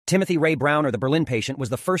Timothy Ray Brown, or the Berlin patient, was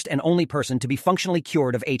the first and only person to be functionally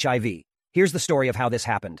cured of HIV. Here's the story of how this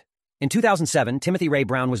happened. In 2007, Timothy Ray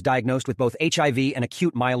Brown was diagnosed with both HIV and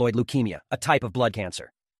acute myeloid leukemia, a type of blood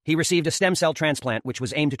cancer. He received a stem cell transplant which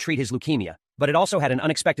was aimed to treat his leukemia, but it also had an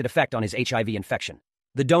unexpected effect on his HIV infection.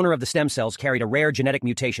 The donor of the stem cells carried a rare genetic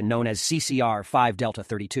mutation known as CCR5 delta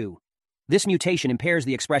 32. This mutation impairs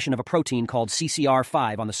the expression of a protein called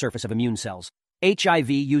CCR5 on the surface of immune cells. HIV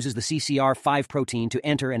uses the CCR5 protein to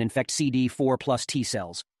enter and infect CD4 plus T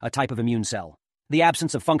cells, a type of immune cell. The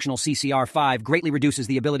absence of functional CCR5 greatly reduces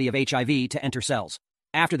the ability of HIV to enter cells.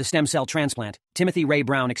 After the stem cell transplant, Timothy Ray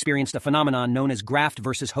Brown experienced a phenomenon known as graft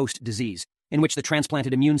versus host disease, in which the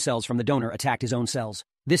transplanted immune cells from the donor attacked his own cells.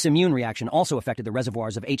 This immune reaction also affected the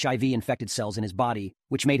reservoirs of HIV-infected cells in his body,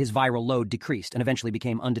 which made his viral load decreased and eventually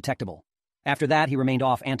became undetectable. After that, he remained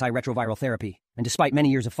off antiretroviral therapy, and despite many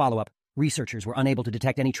years of follow-up, researchers were unable to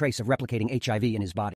detect any trace of replicating HIV in his body.